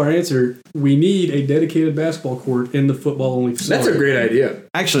think we have our answer. We need a dedicated basketball court in the football-only facility. That's a great idea.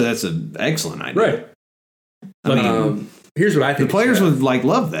 Actually, that's an excellent idea. Right. I mean, here's what I think. The players would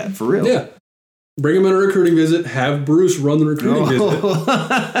love that for real. Yeah. Bring them on a recruiting visit. Have Bruce run the recruiting visit.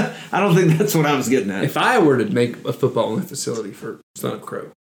 I don't think that's what I was getting at. If I were to make a football-only facility for Son of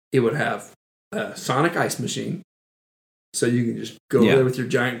Crow, it would have a Sonic Ice machine, so you can just go there with your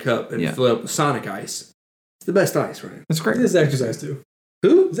giant cup and fill it up with Sonic Ice. It's the best ice, right? That's great. It's Zaxby's Ice, too.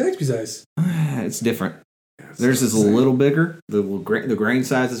 Who? Zaxby's Ice. It's different. Theirs is a little bigger. The grain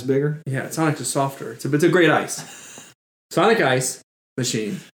size is bigger. Yeah, Sonic's is softer. It's a great ice. Sonic Ice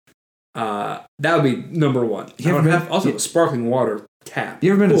machine. That would be number one. Also, sparkling water tap.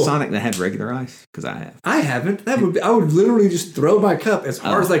 You ever been to Sonic that had regular ice? Because I have. I haven't. I would literally just throw my cup as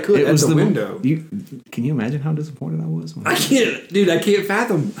hard as I could at the window. Can you imagine how disappointed I was? I can't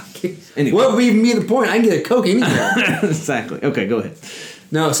fathom. Anyway. What would even be the point? I can get a Coke anywhere. Exactly. Okay, go ahead.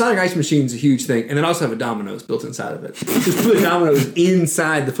 No, Sonic Ice Machine's a huge thing. And then also have a Domino's built inside of it. Just put a Domino's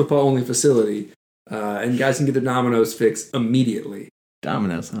inside the football-only facility. And guys can get their Domino's fixed immediately.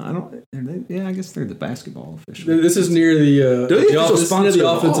 Domino's, huh? I guess they're the basketball official. This is near the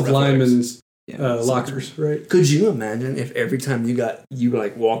offensive linemen's lockers, right? Could you imagine if every time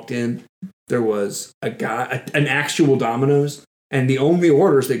you walked in, there was a guy, an actual Domino's, and the only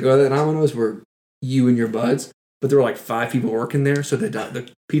orders that go to the Domino's were you and your buds, but there were like 5 people working there, so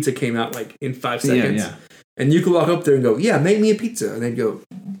the pizza came out like in 5 seconds. Yeah. And you could walk up there and go, "Yeah, make me a pizza," and they'd go,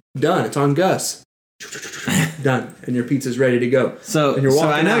 "Done. It's on Gus." done, and your pizza's ready to go. So, and you're so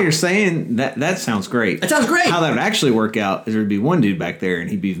walking I know out. you're saying that sounds great. It sounds great. How that would actually work out is there'd be one dude back there, and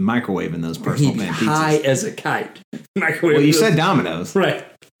he'd be microwaving those personal He'd be pan high pizzas. as a kite. Microwave. Well, you said Domino's. Right.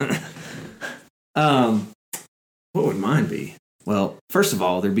 What would mine be? Well, first of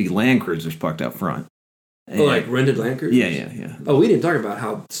all, there'd be Land Cruisers parked out front. Oh, like rented Land Cruisers? Yeah. Oh, we didn't talk about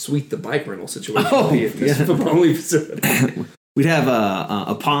how sweet the bike rental situation Oh, would be at this football-only facility. We'd have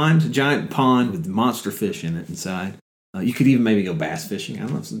a pond, a giant pond with monster fish in it inside. You could even maybe go bass fishing. I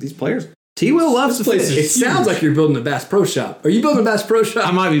don't know. These players, T-Will loves to fish. It sounds like you're building a Bass Pro Shop. Are you building a Bass Pro Shop?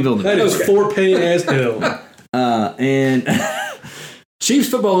 I might be building. That is Fort Payne as hell. And Chiefs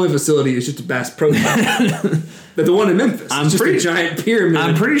football-only facility is just a Bass Pro Shop. But the one in Memphis, it's just a giant pyramid.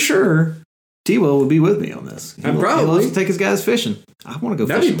 I'm pretty sure T-Will would be with me on this. He probably loves to take his guys fishing. I want to go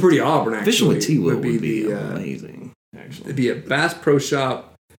That'd fishing. be pretty Auburn, actually. Fishing with T-Will would be amazing. Actually, it'd be a Bass Pro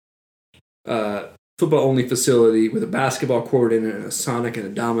Shop football-only facility with a basketball court in it and a Sonic and a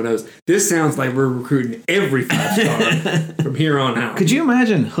Domino's. This sounds like we're recruiting every 5-star from here on out. Could you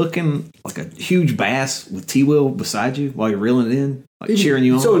imagine hooking like a huge bass with T-Will beside you while you're reeling it in, like cheering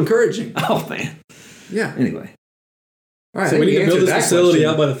you on? So encouraging. Oh, man. Yeah. Anyway. All right, So we need to build answered this that facility question.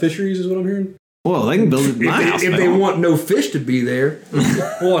 out by the fisheries is what I'm hearing? Well, they can build it in my house. If they want no fish to be there,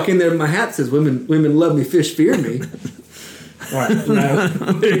 walk in there. My hat says, "Women love me, fish fear me." All right,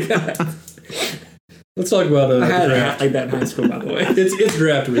 Let's talk about I had the a draft. hat like that in high school, by the way. It's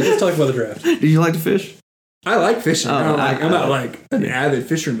draft week. Let's talk about the draft. Did you like to fish? I like fishing. Oh, I'm not like an avid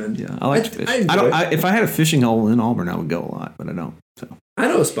fisherman. Yeah, I like to fish. I enjoy it. If I had a fishing hole in Auburn, I would go a lot, but I don't. So I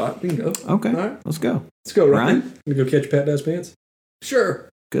know a spot. We can go. okay, All right. let's go. Let's go, Ryan. Ryan? You go catch Pat Dye's pants? Sure.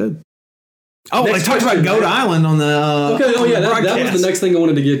 Good. Oh, Next they talked question, about Goat man. Island on the Okay, oh yeah, that broadcast. was the next thing I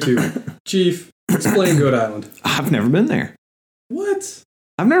wanted to get to. Chief, explain Goat Island. I've never been there. What?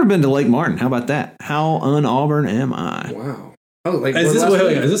 I've never been to Lake Martin. How about that? How un-Auburn am I? Wow. Oh, like Is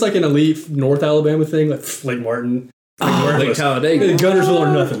this like an elite North Alabama thing? Like Lake Martin? Lake Talladega. Gunnersville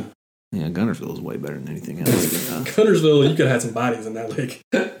or nothing? Yeah, Gunnersville is way better than anything else. Gunnersville, you could have had some bodies in that lake.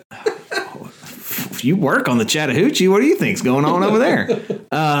 If you work on the Chattahoochee, what do you think's going on over there?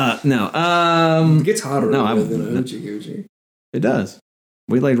 No. It gets hotter No, over than a hoochie coochie. It does.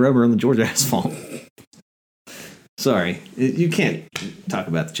 We laid rubber on the Georgia asphalt. Sorry, you can't talk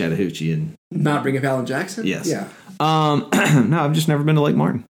about the Chattahoochee and Not bring up Alan Jackson? yes. Yeah. No, I've just never been to Lake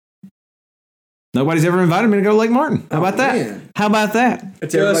Martin. Nobody's ever invited me to go to Lake Martin. How about that? man. How about that?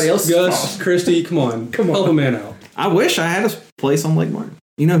 It's everybody else's Gus, fault. Christy, come on. Help a man out. I wish I had a place on Lake Martin.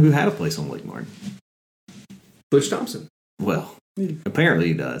 You know who had a place on Lake Martin? Butch Thompson. Well, apparently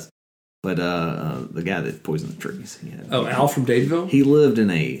he does. But the guy that poisoned the trees. Oh, Al from Dadeville? He lived in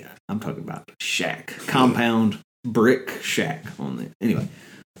I'm talking about shack, compound, brick shack on the. Anyway,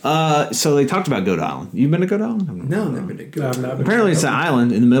 so they talked about Goat Island. You been to Goat Island? No, never been to Goat Island. Apparently it's an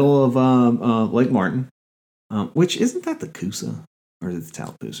island in the middle of Lake Martin, which isn't that the Coosa or is it the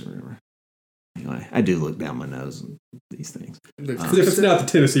Tallapoosa River? Anyway, I do look down my nose at these things. If it's not the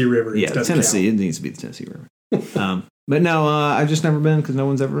Tennessee River, Yeah, it doesn't Tennessee. count. It needs to be the Tennessee River. But no, I've just never been because no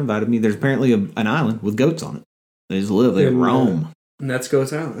one's ever invited me. There's apparently an island with goats on it. They just live. They roam. And that's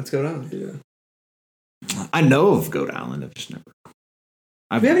Goat Island. That's Goat Island. Yeah. I know of Goat Island. I've just never. Do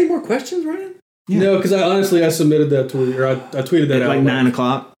you have any more questions, Ryan? Yeah. No, because I submitted that tweet, or I tweeted that At out. like 9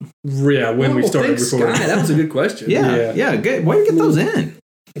 o'clock. Yeah, when we started thanks, recording. Sky. That was a good question. Yeah, good. Way to get those in.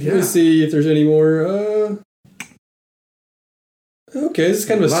 Let me see if there's any more. Okay, this is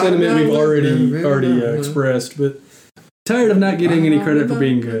kind of a sentiment we've already expressed, but tired of not getting any credit for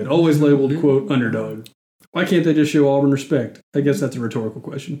being good. Always labeled, quote, underdog. Why can't they just show Auburn respect? I guess that's a rhetorical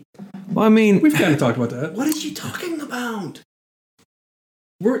question. Well, I mean, we've kind of talked about that. What is you talking about?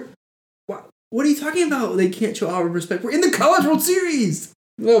 What are you talking about? They can't show Auburn respect. We're in the College World Series.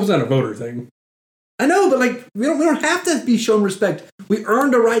 Well, it's not a voter thing. I know, but like we don't have to be shown respect. We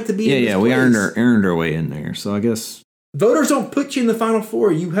earned a right to be in this we place. earned our way in there. So I guess voters don't put you in the Final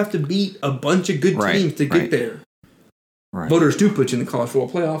Four. You have to beat a bunch of good teams to get there. Right. Voters do put you in the College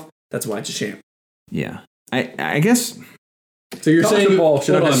Football Playoff. That's why it's a sham. Yeah, I guess. So you're College saying football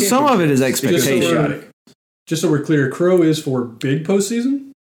should have some of it is expectation. Just so we're clear, Crow is for big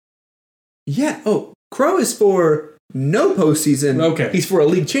postseason? Yeah. Oh, Crow is for no postseason. Okay. He's for a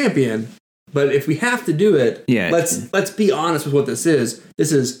league champion. But if we have to do it, Yeah. let's be honest with what this is.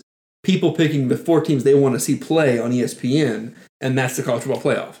 This is people picking the 4 teams they want to see play on ESPN, and that's the College Football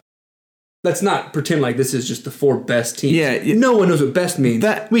Playoff. Let's not pretend like this is just the 4 best teams. Yeah, no one knows what best means.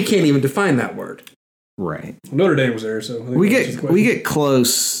 We can't even define that word. Right. Notre Dame was there, so I think We that answers the get question.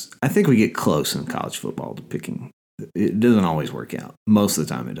 close. I think we get close in college football to picking. It doesn't always work out. Most of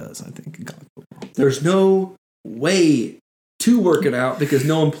the time, it does. I think in college football. There's no way to work it out because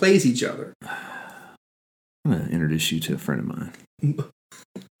no one plays each other. I'm going to introduce you to a friend of mine.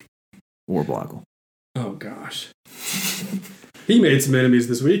 Warblogle. Oh, gosh. He made some enemies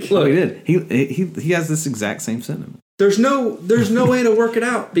this week. Look, he did. He has this exact same sentiment. There's no way to work it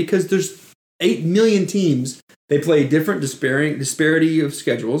out because there's 8 million teams. They play different disparity of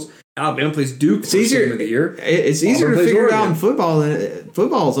schedules. Alabama plays Duke. It's easier of the year. It's easier Auburn to plays figure it out Oregon. in football than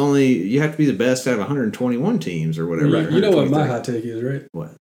football is only you have to be the best out of 121 teams or whatever. Right. You know what my hot take is, right?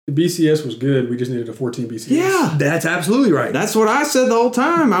 What? The BCS was good. We just needed a 14 BCS. Yeah, that's absolutely right. That's what I said the whole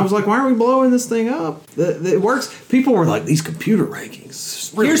time. I was like, why are we blowing this thing up? It works. People were like, these computer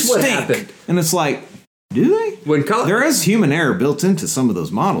rankings really Here's what stink. happened. And it's like, do they? There is human error built into some of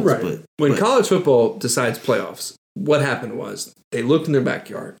those models. Right. But when college football decides playoffs, what happened was they looked in their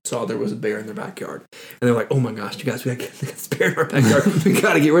backyard, saw there was a bear in their backyard, and they're like, "Oh my gosh, you guys, we got this bear in our backyard. We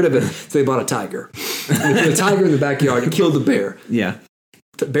got to get rid of it." So they bought a tiger. And they put a tiger in the backyard and killed the bear. Yeah,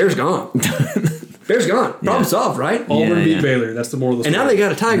 the bear's gone. Bear's gone. Problem solved, right? Auburn beat Baylor. That's the moral of the story. And now they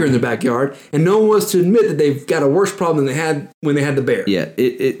got a tiger in their backyard, and no one wants to admit that they've got a worse problem than they had when they had the bear. Yeah,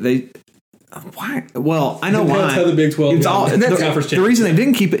 they. Why? Well, I know why. That's how the Big 12 It's all, and that's the reason they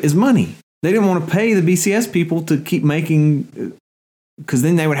didn't keep it is money. They didn't want to pay the BCS people to keep making, because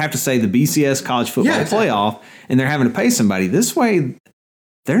then they would have to say the BCS college football playoff, and they're having to pay somebody. This way,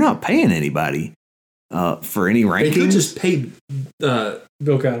 they're not paying anybody for any rankings. They could just pay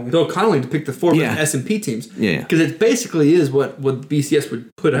Bill Connolly to pick the 4 S&P teams. Yeah, because it basically is what BCS would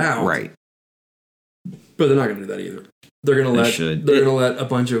put out. Right. But they're not going to do that either. They're going to let a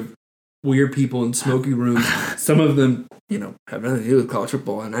bunch of weird people in smoky rooms. Some of them, have nothing to do with college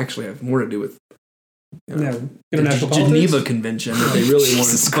football and actually have more to do with international the Geneva politics? Convention that they really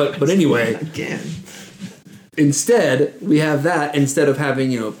wanted. But anyway, again, instead we have that instead of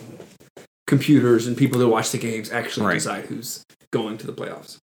having computers and people that watch the games actually decide who's going to the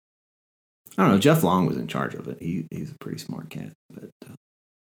playoffs. I don't know. Jeff Long was in charge of it. He's a pretty smart cat, but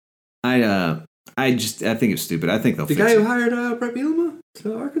I think it's stupid. I think they'll the fix guy it. who hired Brett Bielema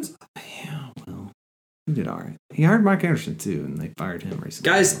to Arkansas. Yeah, well, he did all right. He hired Mike Anderson too, and they fired him recently.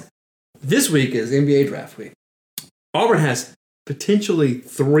 Guys, this week is NBA draft week. Auburn has potentially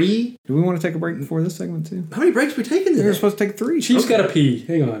 3. Do we want to take a break before this segment too? How many breaks are we taking today? We're supposed to take 3. Chiefs got to pee.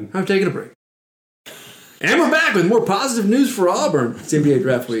 Hang on. I'm taking a break. And we're back with more positive news for Auburn. It's NBA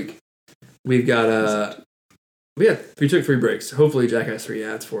draft week. We've got we took 3 breaks. Hopefully Jack has 3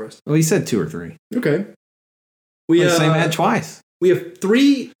 ads for us. Well, he said 2 or 3. Okay. The same ad twice. We have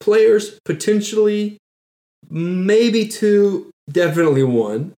 3 players, potentially, maybe 2, definitely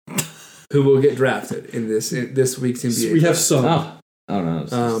 1, who will get drafted in this week's NBA. We have some. Oh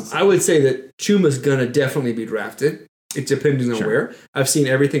no. I would say that Chuma's gonna definitely be drafted. It depends on where. I've seen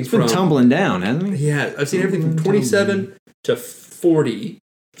everything from tumbling down, hasn't he? Yeah, I've seen everything from 27 to 40.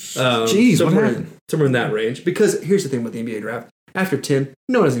 Jeez, somewhere in that range. Because here's the thing about the NBA draft: after 10,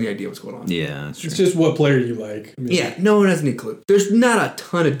 no one has any idea what's going on. Yeah, that's true. It's just what player you like. No one has any clue. There's not a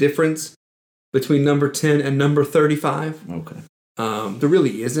ton of difference between number 10 and number 35. Okay. There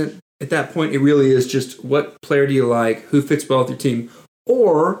really isn't. At that point, it really is just what player do you like, who fits well with your team,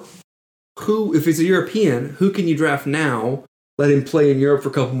 or who, if it's a European, who can you draft now, let him play in Europe for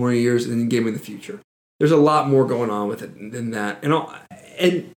a couple more years, and then get him in the future. There's a lot more going on with it than that.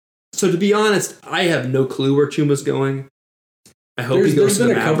 And so, to be honest, I have no clue where Chuma's going. I hope he goes to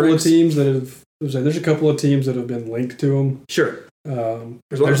the Mavericks. There's a couple of teams that have been linked to him. Sure.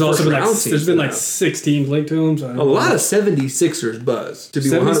 There's also been like 6 teams linked to him. So a lot of 76ers buzz, to be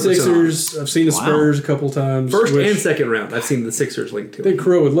 76ers. I've seen the Spurs a couple times. First and second round, I've seen the Sixers linked to him. I think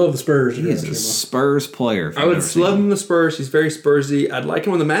Crow would love the Spurs. He is a Spurs player. I would love him in the Spurs. He's very Spursy. I'd like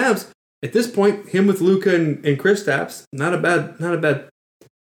him on the Mavs. At this point, him with Luka and Kristaps, not a bad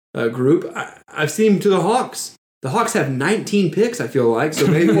group. I've seen him to the Hawks. The Hawks have 19 picks, I feel like, so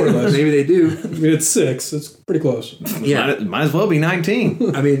maybe they do. I mean, it's 6. It's pretty close. Yeah. Might as well be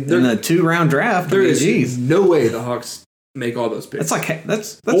 19. I mean, in a 2-round draft. There is no way the Hawks make all those picks.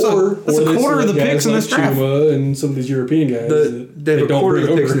 That's a quarter of the picks in this draft. Chuma and some of these European guys. They have a quarter of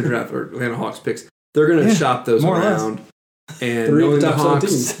the picks in the draft, or Atlanta Hawks picks. They're going to shop those around. And knowing the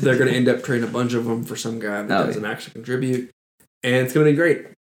Hawks, they're going to end up trading a bunch of them for some guy that doesn't actually contribute. And it's going to be great.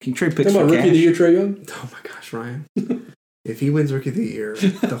 Can you trade picks for cash? Rookie of the Year, Trae Young? Oh my gosh, Ryan. If he wins Rookie of the Year,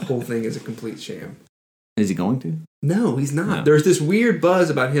 the whole thing is a complete sham. Is he going to? No, he's not. No. There's this weird buzz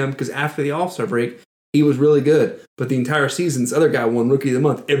about him because after the All-Star break, he was really good. But the entire season, this other guy won Rookie of the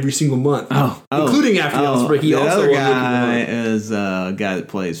Month every single month. Including after the All-Star break. He also won Rookie of the Month. Is a guy that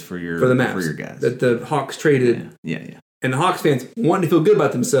plays for your Mavs, for your guys. That the Hawks traded. Yeah. And the Hawks fans wanting to feel good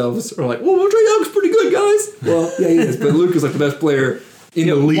about themselves are like, well, Trae Young's pretty good, guys. Well, yeah, he is. But Luke is like the best player in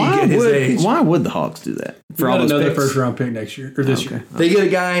the league at his age. Why would the Hawks do that? For all another first round pick next year or this year. They get a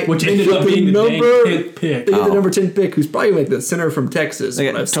guy which ended up being the number 10th pick. They get the number 10 pick, who's probably like the center from Texas.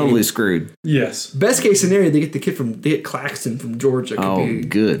 They got totally screwed. Yes. Best case scenario, they get Claxton from Georgia.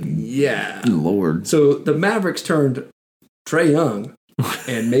 Good. Yeah. Lord. So the Mavericks turned Trae Young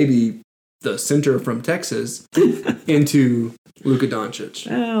and maybe the center from Texas into Luka Doncic.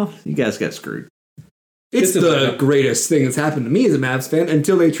 Well, you guys got screwed. It's the greatest thing that's happened to me as a Mavs fan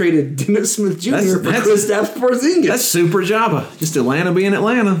until they traded Dennis Smith Jr. for Kristaps Porzingis. That's super Java. Just Atlanta being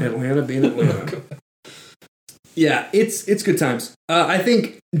Atlanta. Atlanta being Atlanta. Yeah, it's good times. I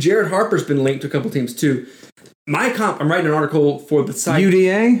think Jared Harper's been linked to a couple teams too. I'm writing an article for the site.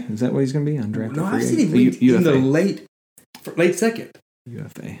 UDA? Is that what he's going to be? Undrafted? No, I've seen him linked in the late second.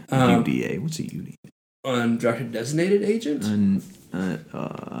 UFA. UDA. What's a UDA? Undrafted designated agent?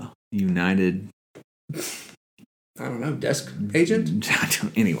 United. I don't know. Desk agent?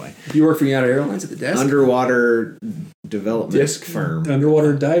 Anyway. You work for United Airlines at the desk? Underwater development firm.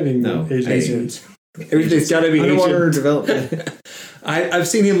 Underwater diving agent. Everything's got to be underwater agent. development. I've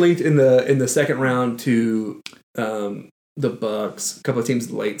seen him linked in the second round to the Bucks. A couple of teams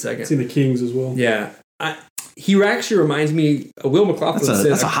in the late second. I've seen the Kings as well. Yeah. He actually reminds me. Will McLaughlin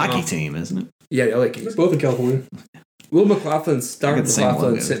that's a hockey team, isn't it? Yeah, the LA Kings. They're both in California. Will McLaughlin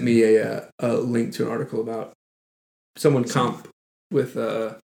sent me a link to an article about someone comp with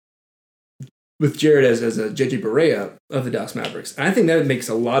Jared as a JJ Barea of the Dallas Mavericks. And I think that makes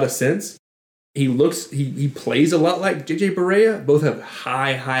a lot of sense. He plays a lot like JJ Barea. Both have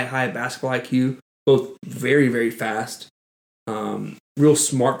high basketball IQ. Both very, very fast. Real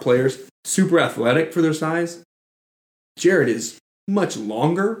smart players. Super athletic for their size. Jared is much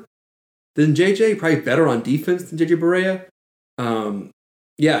longer than JJ. Probably better on defense than JJ Barea.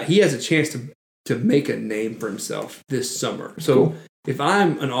 Yeah, he has a chance to make a name for himself this summer. So if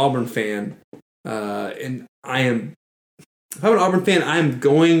I'm an Auburn fan, I'm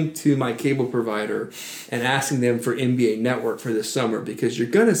going to my cable provider and asking them for NBA Network for this summer, because you're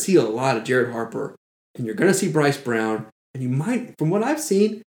going to see a lot of Jared Harper and you're going to see Bryce Brown, and you might, from what I've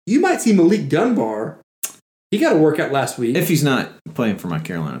seen, you might see Malik Dunbar. He got a workout last week. If he's not playing for my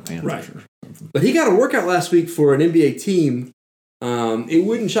Carolina Panthers. Right. But he got a workout last week for an NBA team. It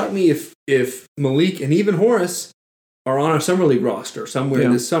wouldn't shock me if Malik and even Horace are on a Summer League roster somewhere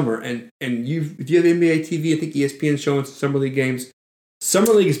this summer. And if you have NBA TV, I think ESPN's showing some Summer League games.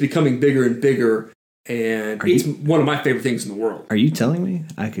 Summer League is becoming bigger and bigger, and it's one of my favorite things in the world. Are you telling me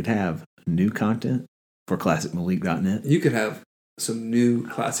I could have new content for ClassicMalik.net? You could have some new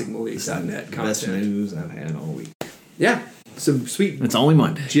ClassicMalik.net content. Best news I've had all week. Yeah. Some sweet... It's only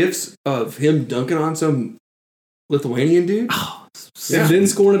Monday. GIFs of him dunking on some Lithuanian dude. Oh, yeah. Then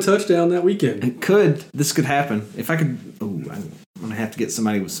scoring a touchdown that weekend. It could. This could happen. If I could... I'm going to have to get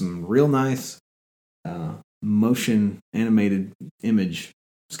somebody with some real nice motion animated image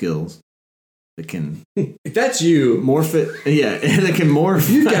skills that can... If that's you... Morph it. Yeah, that can morph...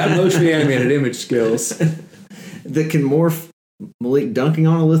 You've got motion animated image skills. That can morph Malik dunking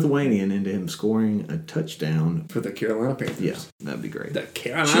on a Lithuanian into him scoring a touchdown for the Carolina Panthers. Yeah, that'd be great. The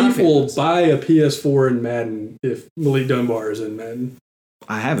Carolina Chief Panthers will buy a PS4 in Madden if Malik Dunbar is in Madden.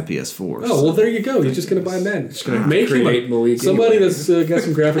 I have a PS4. Oh, well, there you go. He's just going to buy Madden. Just going to make him Malik somebody that's got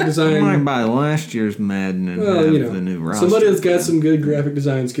some graphic design. I might buy last year's Madden and have the new roster. Somebody that's got some good graphic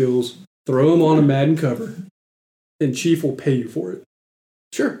design skills, throw him on a Madden cover, and Chief will pay you for it.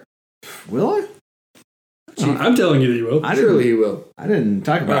 Sure. Will I? I'm telling you that you will. Surely he will. I didn't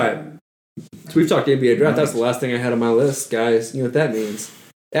talk about it. So we've talked NBA draft. That's the last thing I had on my list, guys. You know what that means.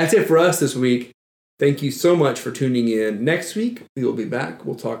 That's it for us this week. Thank you so much for tuning in. Next week, we will be back.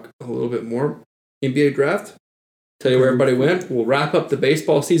 We'll talk a little bit more NBA draft. Tell you where everybody went. We'll wrap up the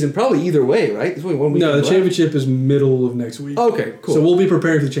baseball season probably either way, right? There's only 1 week. No, the championship is middle of next week. Okay, cool. So we'll be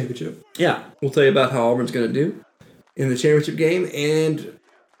preparing for the championship. Yeah. We'll tell you about how Auburn's going to do in the championship game, and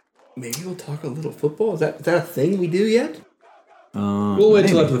maybe we'll talk a little football. Is that a thing we do yet? We'll wait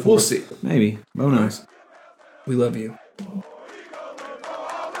till after the fourth. We'll see. Maybe. Who knows? We love you.